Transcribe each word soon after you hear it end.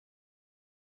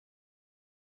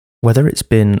Whether it's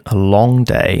been a long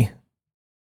day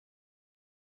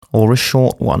or a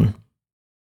short one,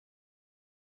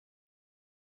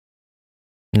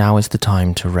 now is the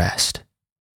time to rest.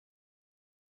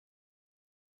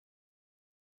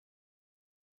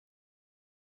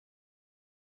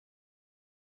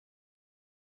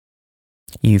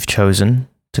 You've chosen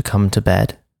to come to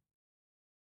bed.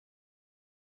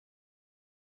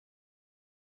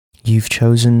 You've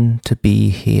chosen to be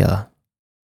here.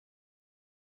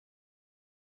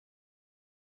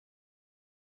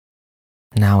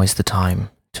 Now is the time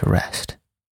to rest.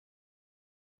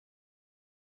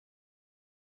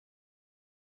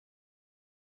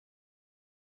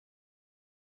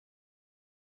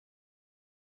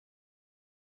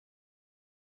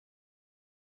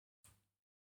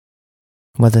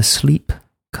 Whether sleep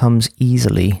comes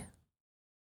easily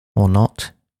or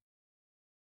not,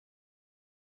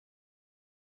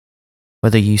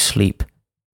 whether you sleep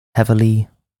heavily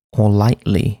or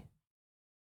lightly,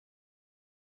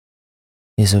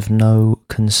 is of no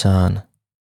concern.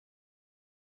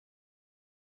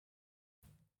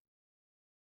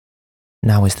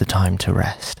 Now is the time to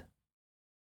rest.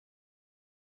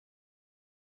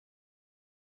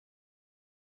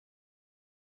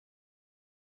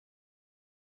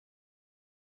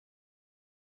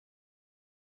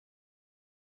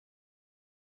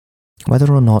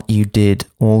 Whether or not you did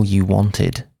all you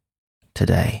wanted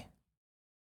today,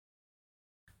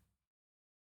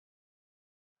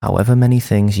 however many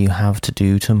things you have to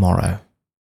do tomorrow,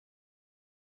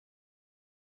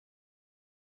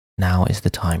 now is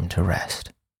the time to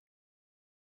rest.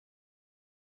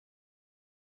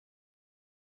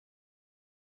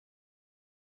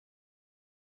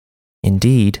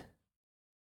 Indeed,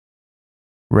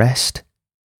 rest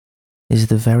is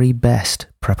the very best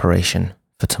preparation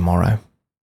for tomorrow,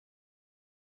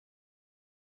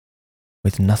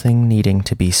 with nothing needing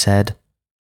to be said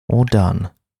or done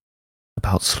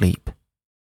about sleep.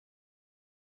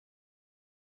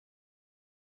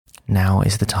 Now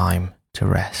is the time to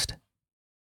rest.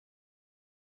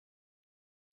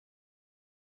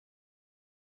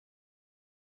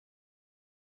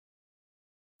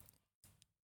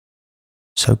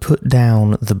 So put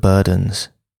down the burdens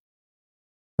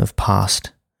of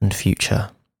past and future.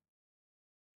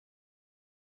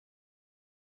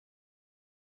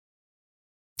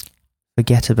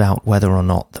 Forget about whether or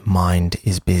not the mind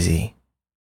is busy.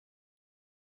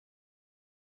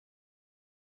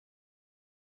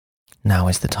 Now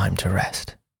is the time to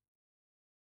rest.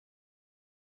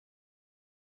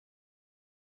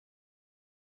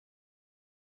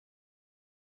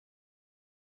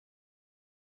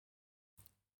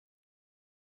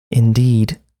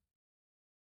 Indeed,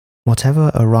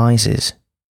 whatever arises,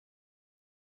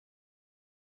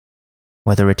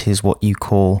 whether it is what you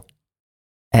call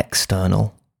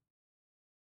external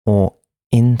or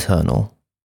internal,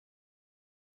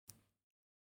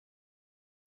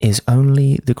 is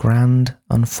only the grand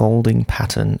unfolding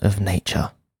pattern of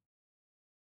nature.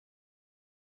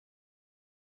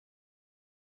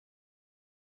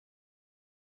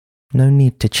 No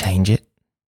need to change it.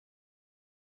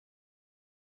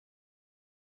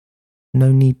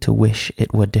 No need to wish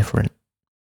it were different.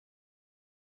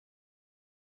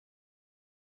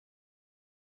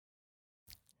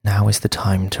 Now is the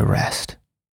time to rest.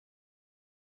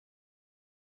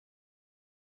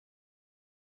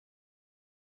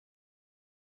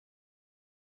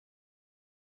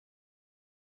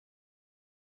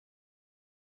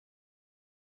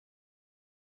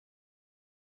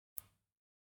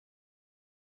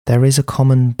 There is a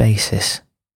common basis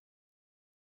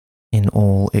in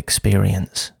all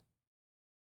experience.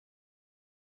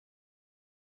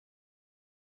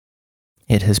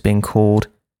 It has been called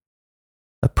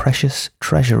a precious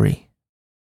treasury,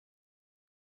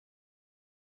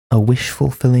 a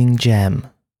wish-fulfilling gem,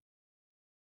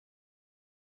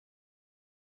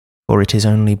 for it is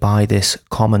only by this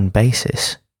common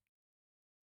basis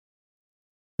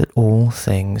that all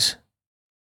things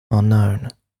are known.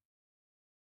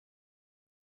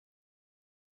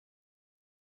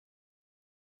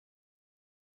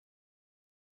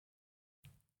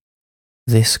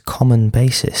 This common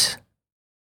basis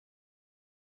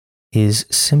is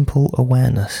simple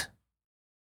awareness,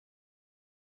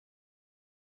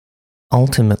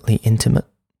 ultimately intimate,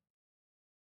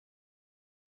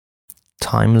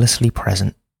 timelessly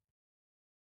present,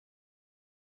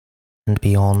 and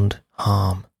beyond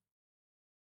harm.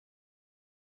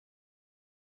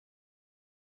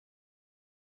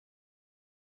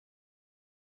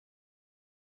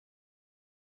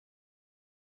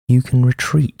 You can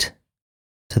retreat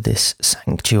to this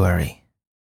sanctuary,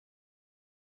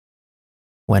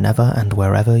 whenever and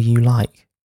wherever you like.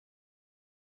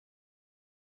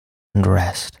 And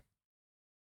rest.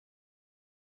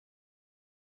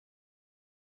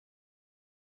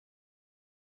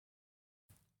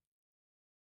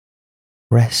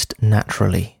 Rest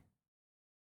naturally,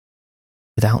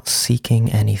 without seeking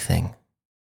anything,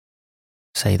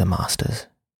 say the masters.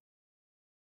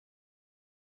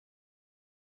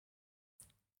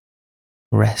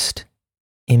 Rest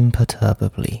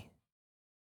imperturbably,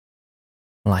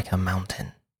 like a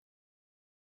mountain.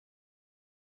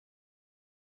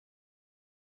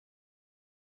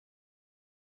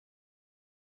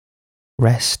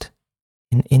 Rest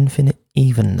in infinite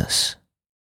evenness,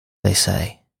 they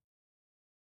say,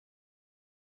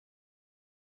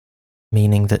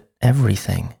 meaning that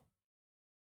everything,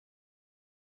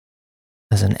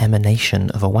 as an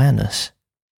emanation of awareness,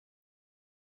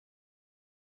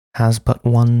 has but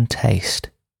one taste.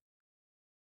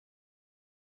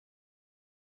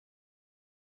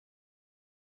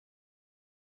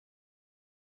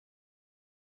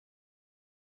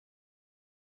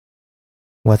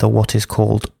 Whether what is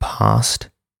called past,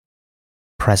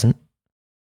 present,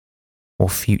 or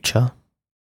future,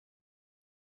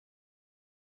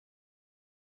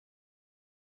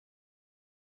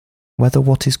 whether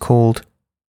what is called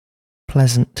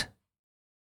pleasant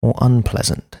or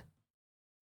unpleasant,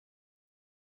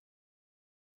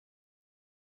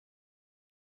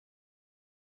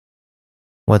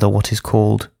 whether what is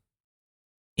called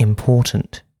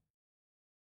important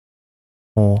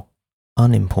or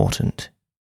unimportant.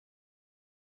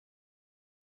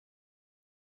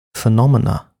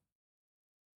 Phenomena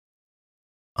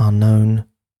are known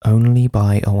only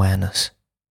by awareness.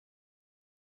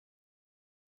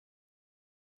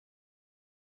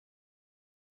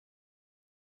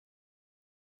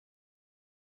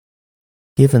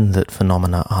 Given that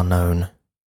phenomena are known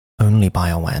only by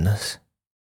awareness,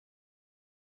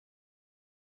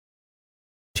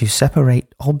 to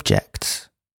separate objects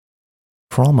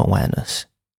from awareness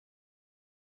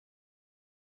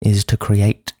is to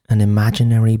create an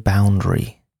imaginary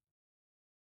boundary,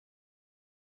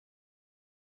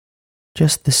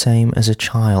 just the same as a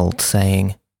child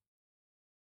saying,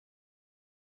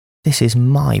 "This is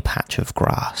my patch of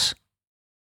grass."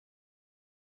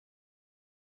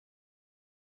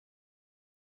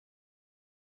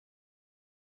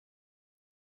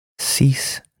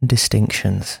 Cease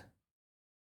distinctions.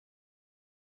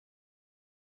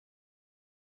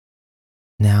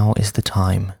 Now is the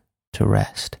time to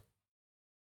rest.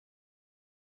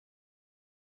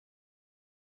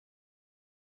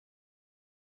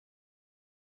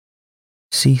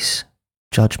 Cease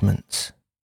judgments.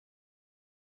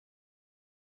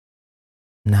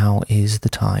 Now is the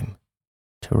time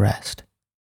to rest.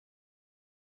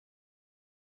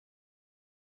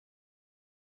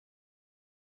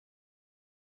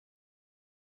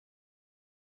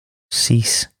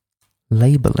 Cease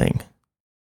labeling.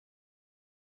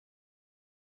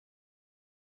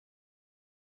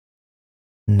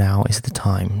 Now is the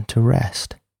time to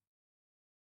rest.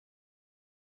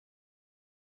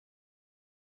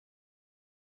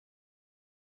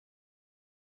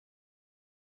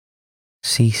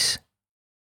 Cease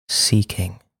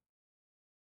seeking.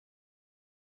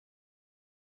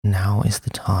 Now is the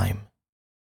time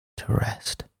to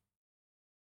rest.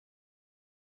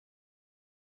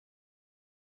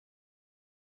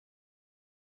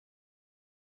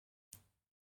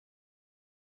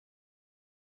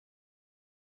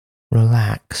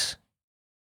 Relax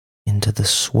into the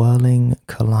swirling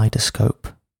kaleidoscope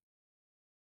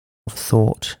of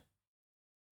thought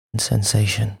and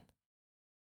sensation.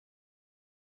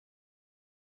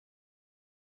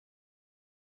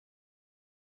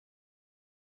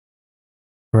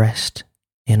 Rest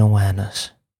in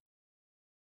awareness,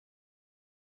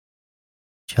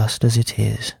 just as it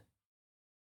is.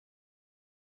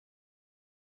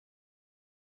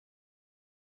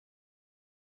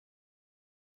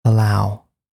 Allow.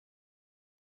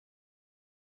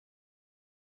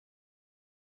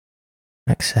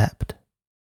 Accept.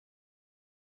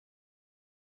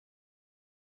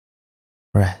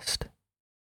 Rest.